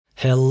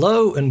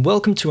Hello and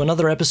welcome to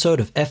another episode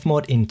of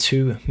Fmod in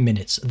 2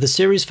 minutes, the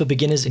series for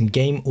beginners in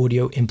game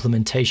audio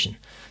implementation.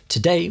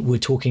 Today we're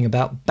talking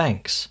about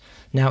banks.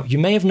 Now you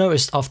may have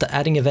noticed after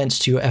adding events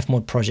to your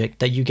Fmod project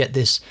that you get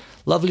this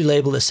lovely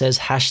label that says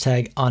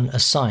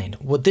 #unassigned.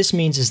 What this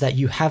means is that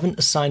you haven't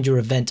assigned your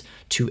event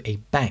to a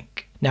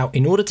bank. Now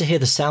in order to hear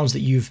the sounds that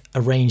you've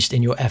arranged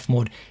in your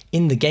Fmod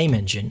in the game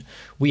engine,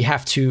 we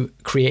have to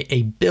create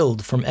a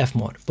build from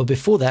Fmod. But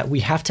before that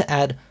we have to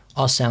add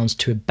our sounds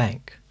to a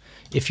bank.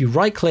 If you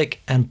right click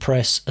and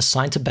press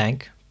assign to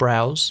bank,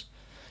 browse,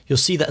 you'll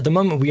see that at the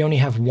moment we only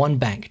have one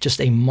bank,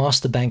 just a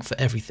master bank for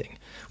everything,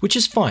 which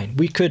is fine.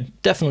 We could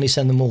definitely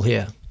send them all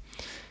here.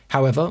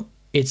 However,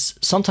 it's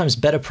sometimes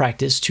better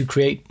practice to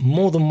create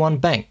more than one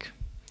bank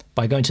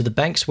by going to the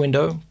banks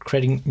window,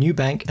 creating new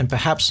bank, and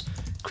perhaps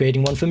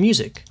creating one for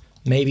music,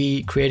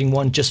 maybe creating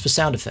one just for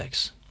sound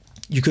effects.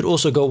 You could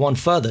also go one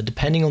further,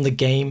 depending on the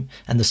game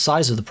and the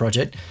size of the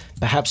project.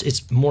 Perhaps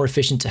it's more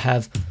efficient to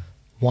have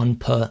one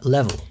per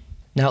level.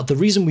 Now, the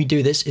reason we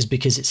do this is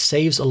because it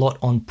saves a lot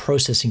on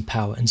processing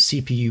power and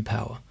CPU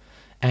power.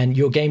 And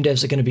your game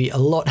devs are going to be a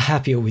lot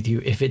happier with you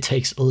if it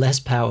takes less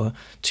power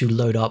to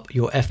load up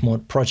your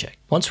Fmod project.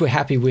 Once we're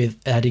happy with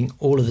adding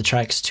all of the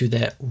tracks to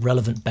their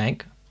relevant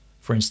bank,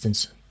 for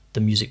instance,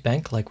 the music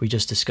bank like we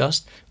just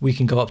discussed, we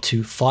can go up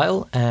to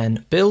File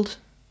and Build,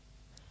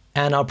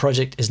 and our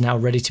project is now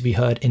ready to be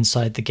heard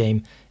inside the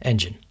game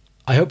engine.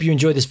 I hope you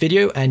enjoyed this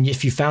video, and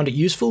if you found it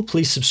useful,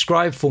 please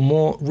subscribe for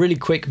more really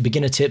quick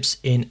beginner tips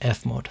in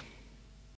Fmod.